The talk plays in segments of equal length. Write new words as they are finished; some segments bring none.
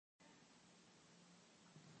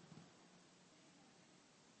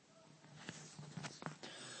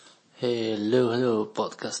Hello,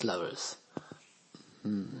 podcast lovers.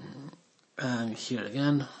 I'm here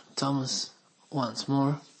again, Thomas, once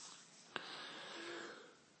more.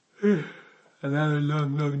 Another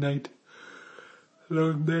long night,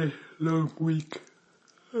 long day, long week.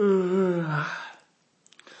 Doing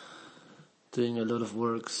a lot of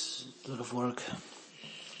work,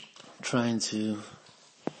 trying to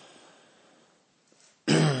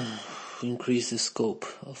increase the scope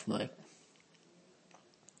of my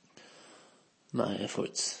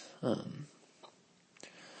efforts.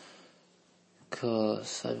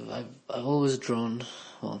 Because I've always drawn.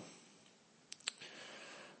 Well,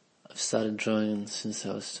 I've started drawing since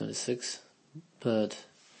I was 26, but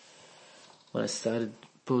when I started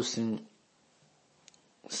posting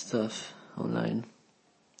stuff online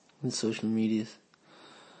in social media,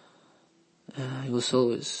 it was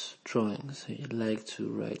always drawings. I like to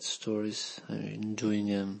write stories. I'm doing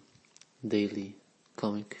a daily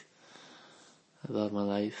comic about my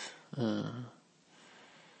life.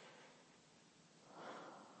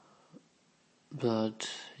 But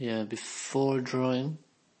yeah, before drawing,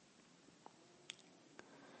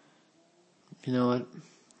 you know what?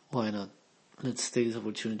 Why not? Let's take this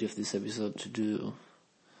opportunity of this episode to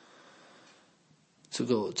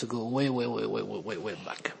go way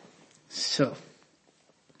back. So,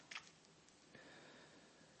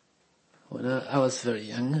 when I was very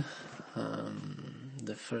young,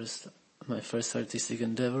 my first artistic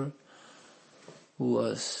endeavor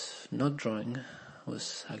was not drawing,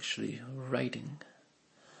 was actually writing.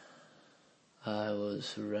 I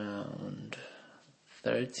was around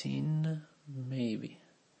 13, maybe.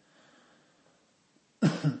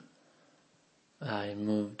 I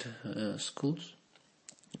moved schools.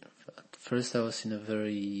 At first I was in a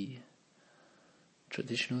very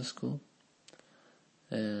traditional school,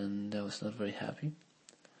 and I was not very happy.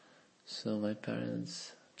 So my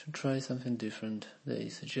parents, to try something different, they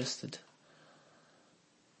suggested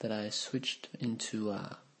that I switched into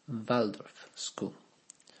a Waldorf school,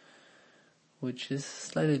 which is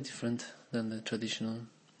slightly different than the traditional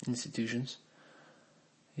institutions.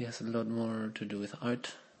 It has a lot more to do with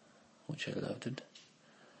art, which I loved it.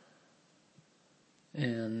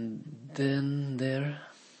 And then there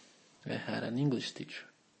I had an English teacher,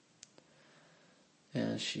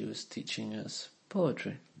 and she was teaching us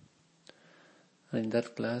poetry. And in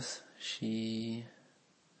that class, she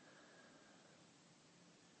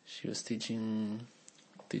was teaching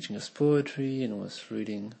us poetry and was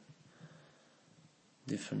reading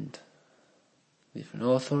different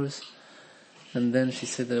authors. And then she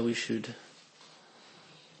said that we should,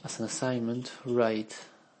 as an assignment, write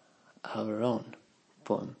our own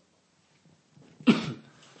poem.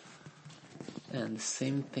 And the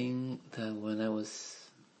same thing that when I was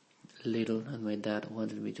little and my dad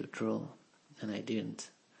wanted me to draw and I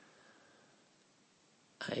didn't,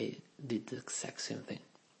 I did the exact same thing.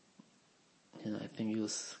 I think it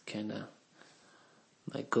was kinda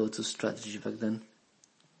my go-to strategy back then.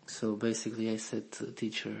 So basically I said to the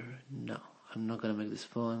teacher, no, I'm not gonna make this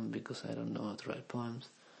poem because I don't know how to write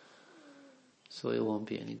poems. So it won't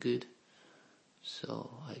be any good.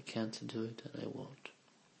 So I can't do it and I won't.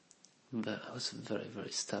 But I was a very,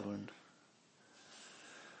 very stubborn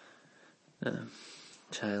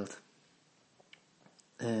child.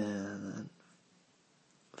 And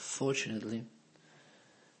fortunately,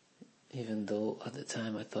 even though at the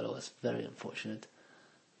time I thought I was very unfortunate,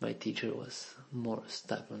 my teacher was more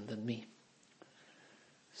stubborn than me.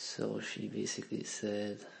 So she basically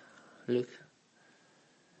said, look,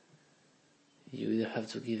 you either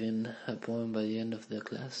have to give in a poem by the end of the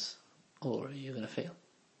class or you're gonna fail.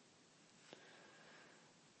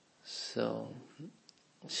 So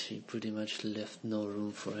she pretty much left no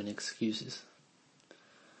room for any excuses.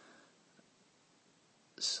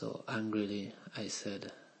 So angrily I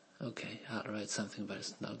said, okay, I'll write something but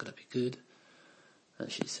it's not gonna be good.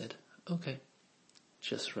 And she said, okay,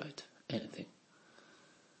 just write anything.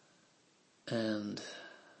 And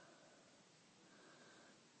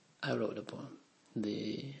I wrote a poem.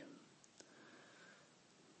 The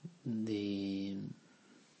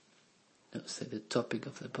topic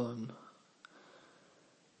of the poem,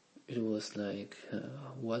 it was like,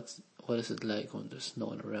 what is it like when there's no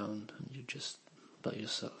one around and you're just by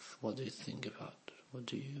yourself? What do you think about? What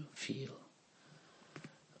do you feel?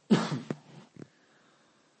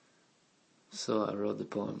 So I wrote the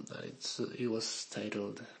poem that it was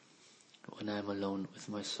titled When I'm Alone with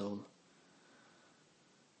My Soul.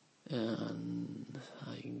 And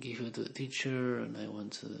I gave it to the teacher and I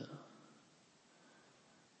went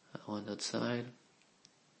outside.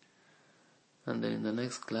 And then in the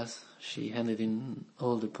next class, she handed in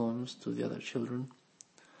all the poems to the other children.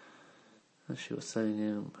 And she was telling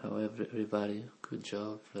him how everybody, good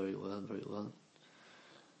job, very well, very well.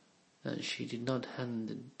 And she did not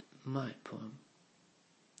hand my poem.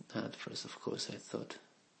 At first, of course, I thought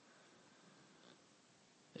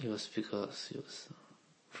it was because it was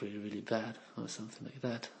really, really bad or something like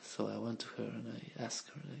that. So I went to her and I asked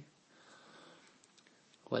her, like,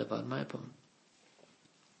 what about my poem?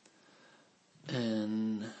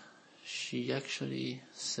 And she actually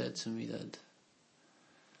said to me that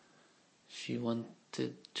she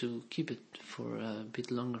wanted to keep it for a bit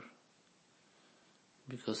longer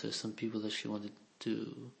because there's some people that she wanted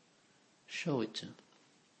to show it to.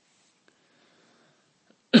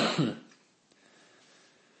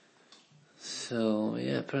 So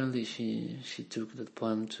yeah, apparently she took that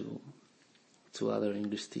poem to other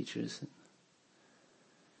English teachers. And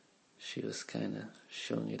she was kind of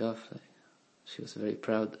showing it off. Like, she was very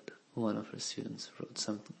proud that one of her students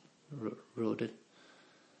wrote it.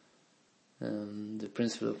 And the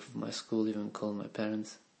principal of my school even called my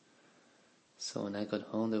parents. So when I got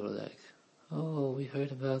home, they were like, "Oh, we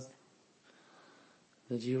heard about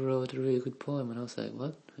that you wrote a really good poem." And I was like,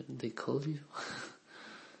 "What? They called you?"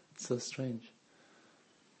 It's so strange.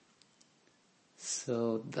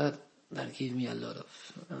 So that gave me a lot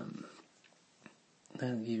of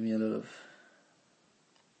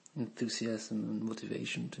enthusiasm and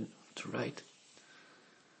motivation to write.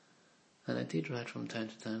 And I did write from time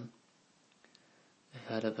to time.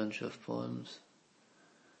 I had a bunch of poems,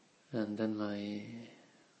 and then my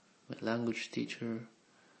language teacher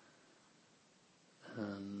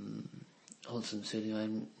also in Syria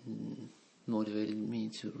motivated me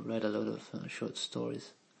to write a lot of short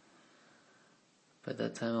stories. By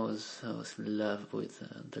that time I was in love with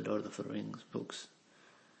the Lord of the Rings books.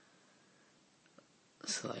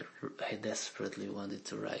 So I desperately wanted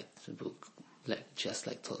to write a book just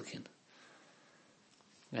like Tolkien.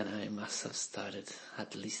 And I must have started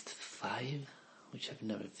at least 5, which I've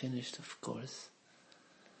never finished, of course.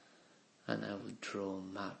 And I would draw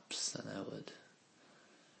maps, and I would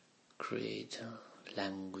create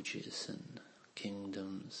languages and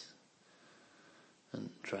kingdoms and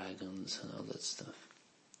dragons and all that stuff.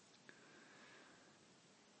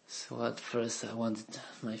 So at first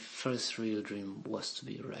my first real dream was to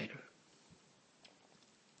be a writer.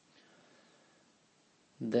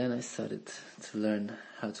 Then I started to learn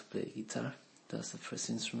how to play guitar. That's the first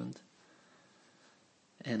instrument.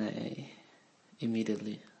 And I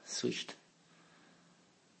immediately switched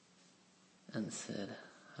and said,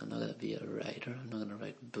 I'm not going to be a writer. I'm not going to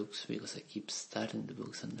write books because I keep starting the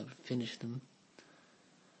books and never finish them.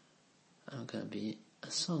 I'm going to be a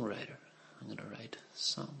songwriter. I'm going to write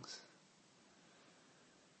songs.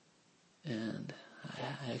 And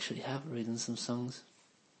I actually have written some songs.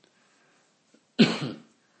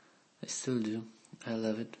 I still do. I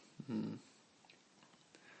love it.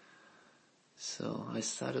 So I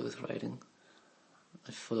started with writing.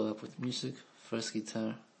 I followed up with music. First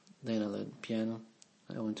guitar, then I learned piano.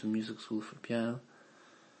 I went to music school for piano.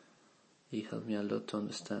 It helped me a lot to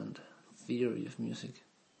understand theory of music.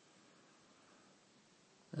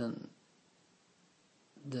 And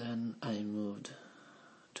then I moved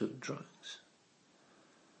to drawings.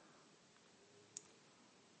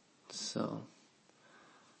 So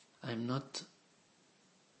I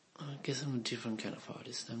guess I'm a different kind of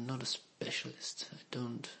artist. I'm not a specialist.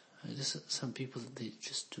 Some people, they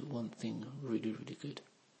just do one thing really, really good.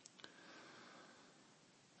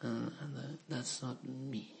 And that's not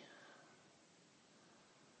me.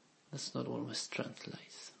 That's not where my strength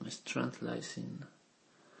lies. My strength lies in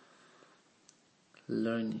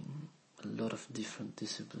learning a lot of different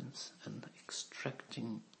disciplines and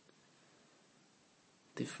extracting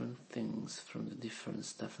different things from the different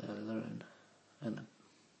stuff that I learn and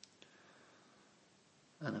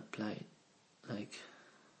apply it. Like,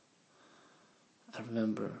 I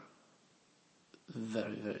remember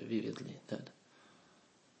very, very vividly that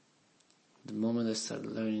the moment I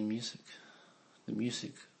started learning music, the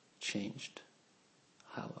music changed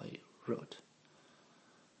how I wrote.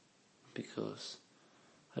 Because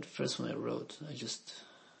at first when I wrote, I just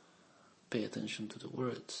pay attention to the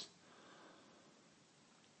words.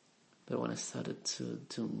 But when I started to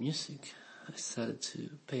do music, I started to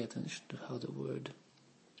pay attention to how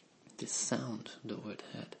the sound the word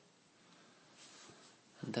had.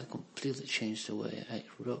 And that completely changed the way I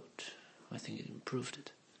wrote. I think it improved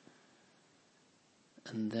it.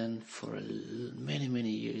 And then for many, many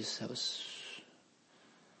years I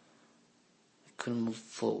couldn't move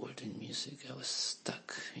forward in music. I was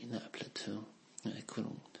stuck in a plateau and I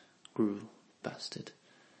couldn't grow past it.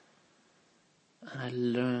 And I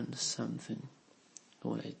learned something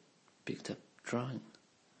when I picked up drawing.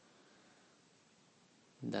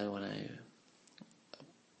 that when I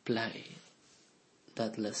applied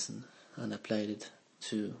that lesson and applied it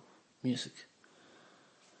to music,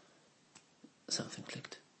 something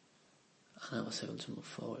clicked and I was able to move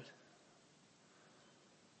forward.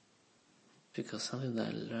 Because something that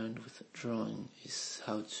I learned with drawing is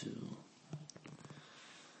how to,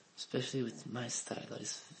 especially with my style, that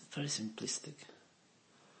is very simplistic.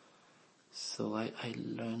 So I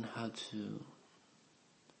learned how to,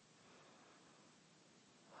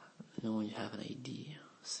 when you have an idea,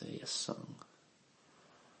 say a song,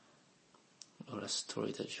 or a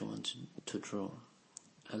story that you want to draw,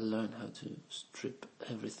 I learned how to strip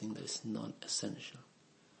everything that is non-essential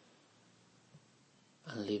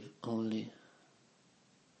and leave only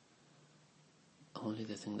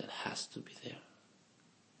the thing that has to be there,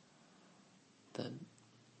 that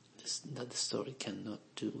the story cannot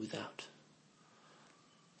do without,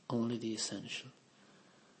 only the essential.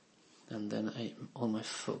 And then all my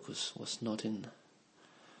focus was not in,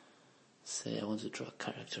 say I want to draw a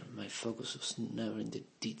character, my focus was never in the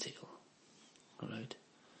detail, alright?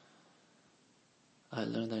 I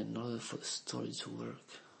learned that in order for the story to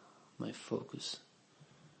work, my focus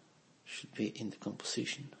should be in the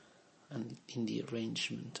composition and in the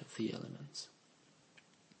arrangement of the elements.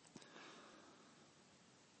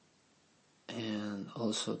 And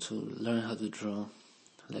also to learn how to draw,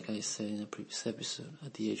 like I said in a previous episode,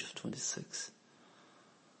 at the age of 26,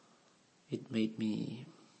 it made me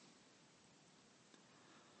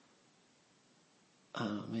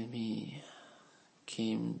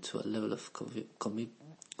came to a level of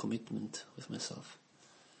commitment with myself.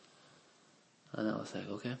 And I was like,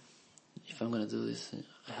 okay, if I'm going to do this,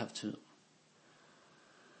 I have to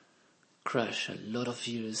crash a lot of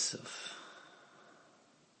years of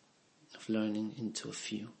learning into a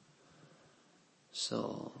few.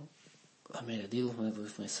 So I made a deal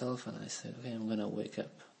with myself and I said, okay, I'm going to wake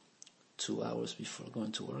up 2 hours before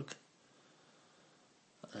going to work.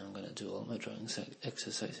 And I'm going to do all my drawing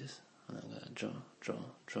exercises. And I'm going to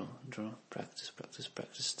draw, practice,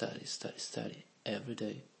 study every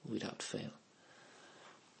day without fail.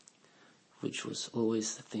 Which was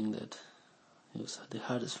always the thing that it was the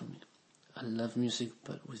hardest for me. I love music,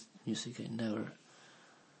 but with music I never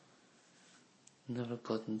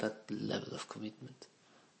gotten that level of commitment.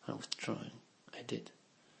 And with drawing, I did.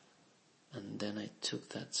 And then I took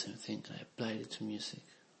that same thing and I applied it to music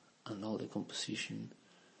and all the composition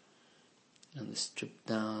and the strip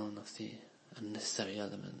down of the unnecessary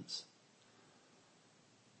elements.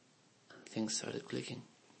 And things started clicking.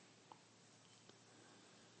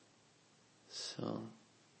 So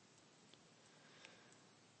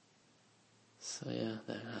yeah,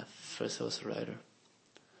 then first I was a writer,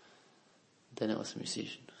 then I was a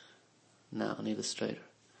musician, now an illustrator.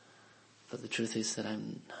 But the truth is that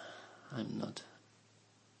I'm not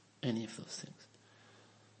any of those things.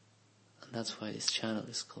 And that's why this channel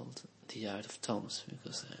is called The Art of Tomas,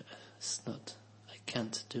 because I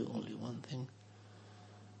can't do only one thing.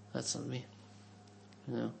 That's not me,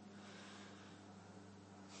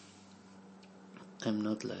 I'm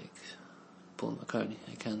not like Paul McCartney.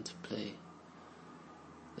 I can't play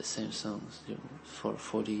the same songs for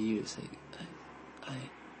 40 years. I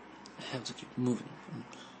have to keep moving.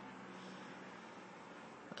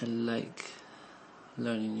 I like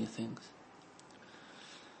learning new things.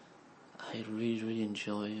 I really, really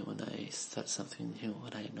enjoy when I start something new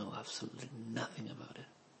when I know absolutely nothing about it.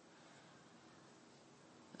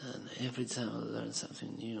 And every time I learn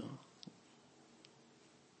something new,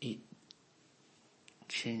 it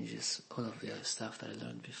changes all of the other stuff that I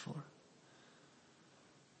learned before.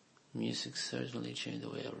 Music certainly changed the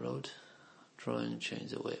way I wrote. Drawing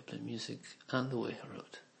changed the way I play music and the way I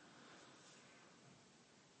wrote.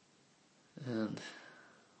 And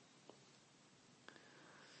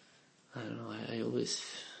I don't know, I always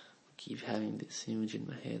keep having this image in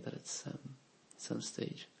my head that at some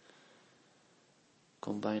stage,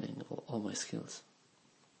 combining all my skills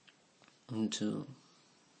into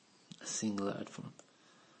a single art form.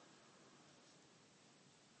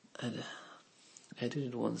 And I did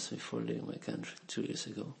it once before leaving my country 2 years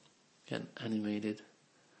ago. An animated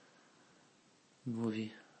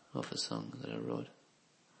movie of a song that I wrote.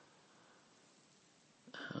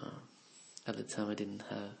 At the time I didn't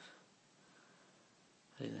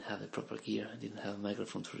have the proper gear. I didn't have a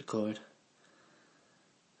microphone to record.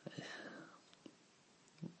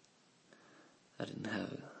 I didn't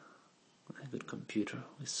have a good computer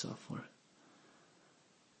with software.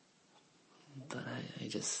 But I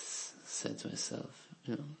just said to myself,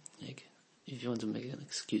 like, if you want to make an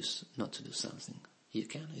excuse not to do something, you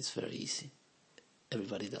can. It's very easy.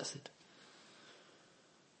 Everybody does it.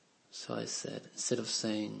 So I said, instead of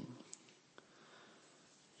saying,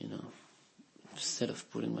 instead of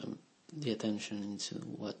putting the attention into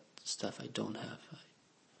what stuff I don't have,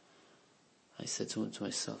 I said to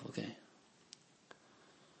myself, okay,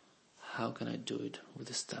 how can I do it with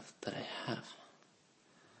the stuff that I have?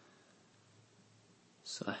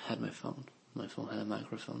 So I had my phone. My phone had a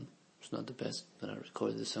microphone. It's not the best, but I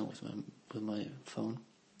recorded the song with my phone.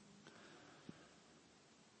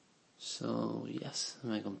 So yes,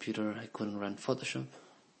 my computer, I couldn't run Photoshop,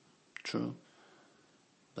 true,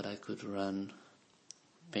 but I could run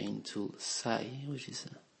Paint Tool Sai, which is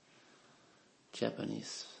a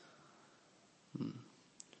Japanese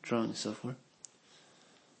drawing software.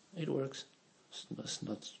 It works. It's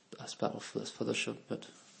not as powerful as Photoshop, but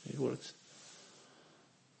it works.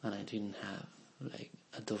 And I didn't have like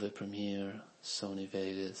Adobe Premiere, Sony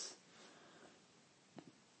Vegas,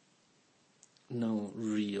 no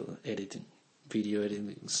real video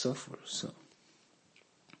editing software, so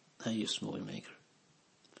I used Movie Maker.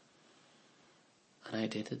 And I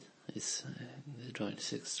did it. The drawing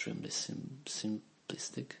is extremely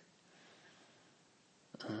simplistic.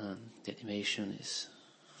 The animation is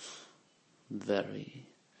very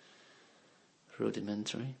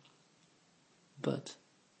rudimentary, but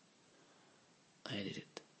I did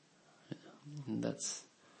it. And that's,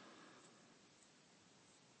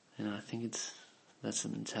 I think that's a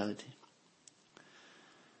mentality.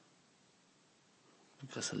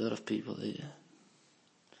 Because a lot of people, they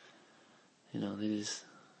is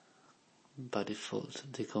by default,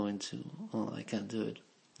 they go into, I can't do it.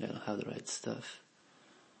 I don't have the right stuff.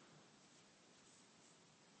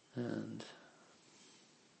 And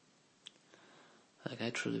I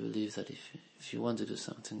truly believe that if you want to do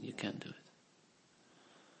something, you can do it.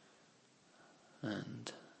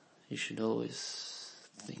 And you should always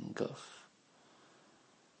think of,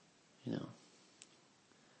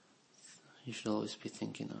 you should always be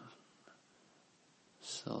thinking of,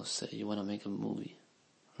 so say you want to make a movie,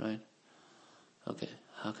 right? Okay,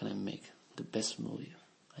 how can I make the best movie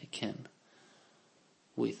I can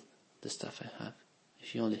with the stuff I have?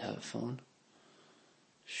 If you only have a phone,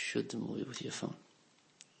 shoot the movie with your phone.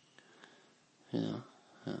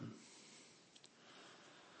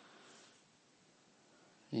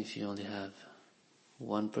 If you only have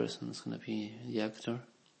one person who's going to be the actor,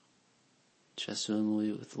 just do a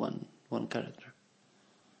movie with one character.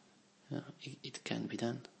 It can be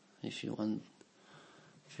done. If you want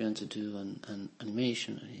to do an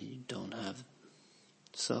animation and you don't have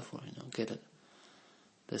software, get it.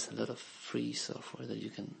 There's a lot of free software that you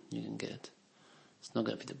can get. It's not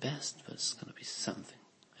going to be the best, but it's going to be something.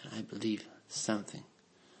 And I believe something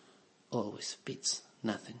always beats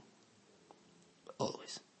nothing.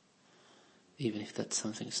 Always. Even if that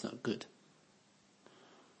something is not good.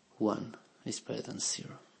 1 is better than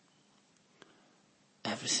 0.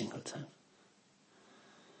 Every single time.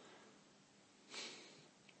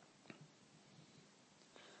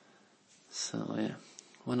 So yeah,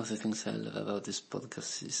 one of the things I love about this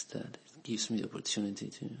podcast is that it gives me the opportunity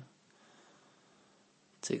to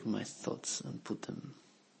take my thoughts and put them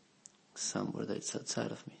somewhere that's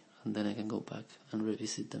outside of me, and then I can go back and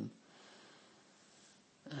revisit them.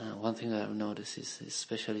 One thing that I've noticed is,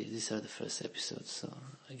 especially these are the first episodes, so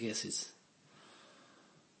I guess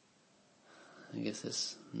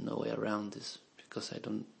there's no way around this, because I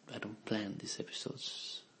don't plan these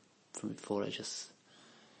episodes from before. I just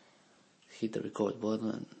hit the record button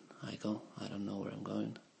and I go. I don't know where I'm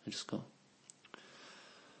going. I just go.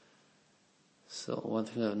 So one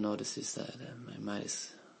thing I've noticed is that my mind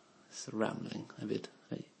is rambling a bit.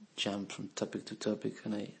 I jump from topic to topic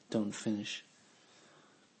and I don't finish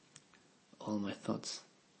all my thoughts.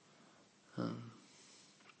 I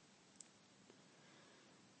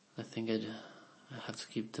think I have to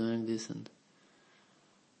keep doing this, and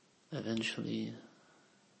eventually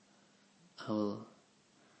I will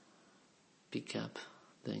pick up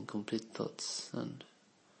the incomplete thoughts, and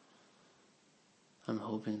I'm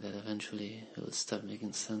hoping that eventually it will start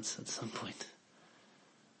making sense at some point.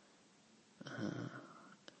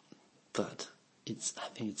 But I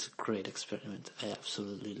think it's a great experiment. I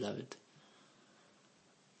absolutely love it.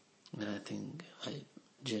 And I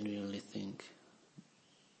genuinely think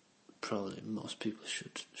probably most people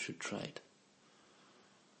should try it.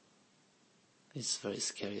 It's very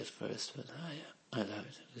scary at first, but I love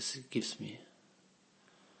it, because it gives me,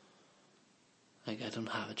 I don't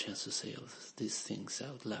have a chance to say all these things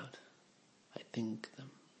out loud. I think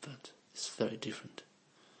them, but it's very different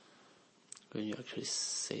when you actually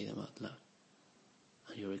say them out loud,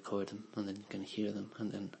 and you record them, and then you can hear them,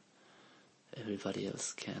 and then everybody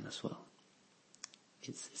else can as well.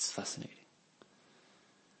 It's fascinating.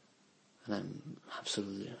 And I'm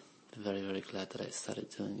absolutely very, very glad that I started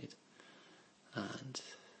doing it. And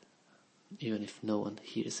even if no one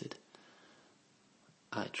hears it,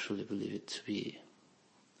 I truly believe it to be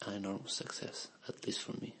an enormous success, at least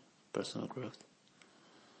for me, personal growth.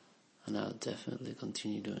 And I'll definitely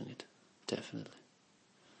continue doing it. Definitely.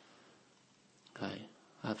 I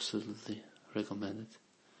absolutely recommend it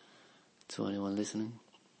to anyone listening.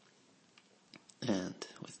 And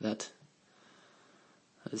with that,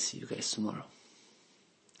 I'll see you guys tomorrow.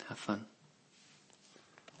 Have fun.